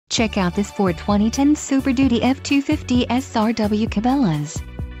Check out this Ford 2010 Super Duty F-250 SRW Cabelas.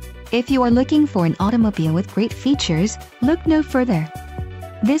 If you are looking for an automobile with great features, look no further.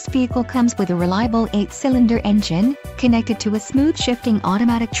 This vehicle comes with a reliable 8-cylinder engine, connected to a smooth shifting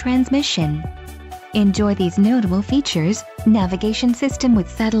automatic transmission. Enjoy these notable features: navigation system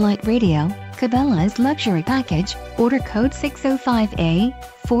with satellite radio, Cabela's luxury package, order code 605A,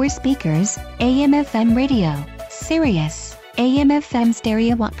 4 speakers, AM/FM radio, Sirius, AM/FM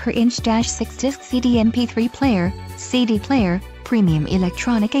stereo 1/6 disc CD MP3 player, CD player, premium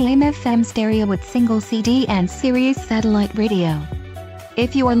electronic AM/FM stereo with single CD and Sirius satellite radio.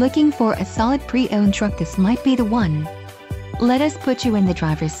 If you are looking for a solid pre-owned truck, this might be the one. Let us put you in the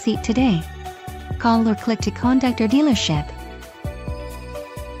driver's seat today. Call or click to contact our dealership.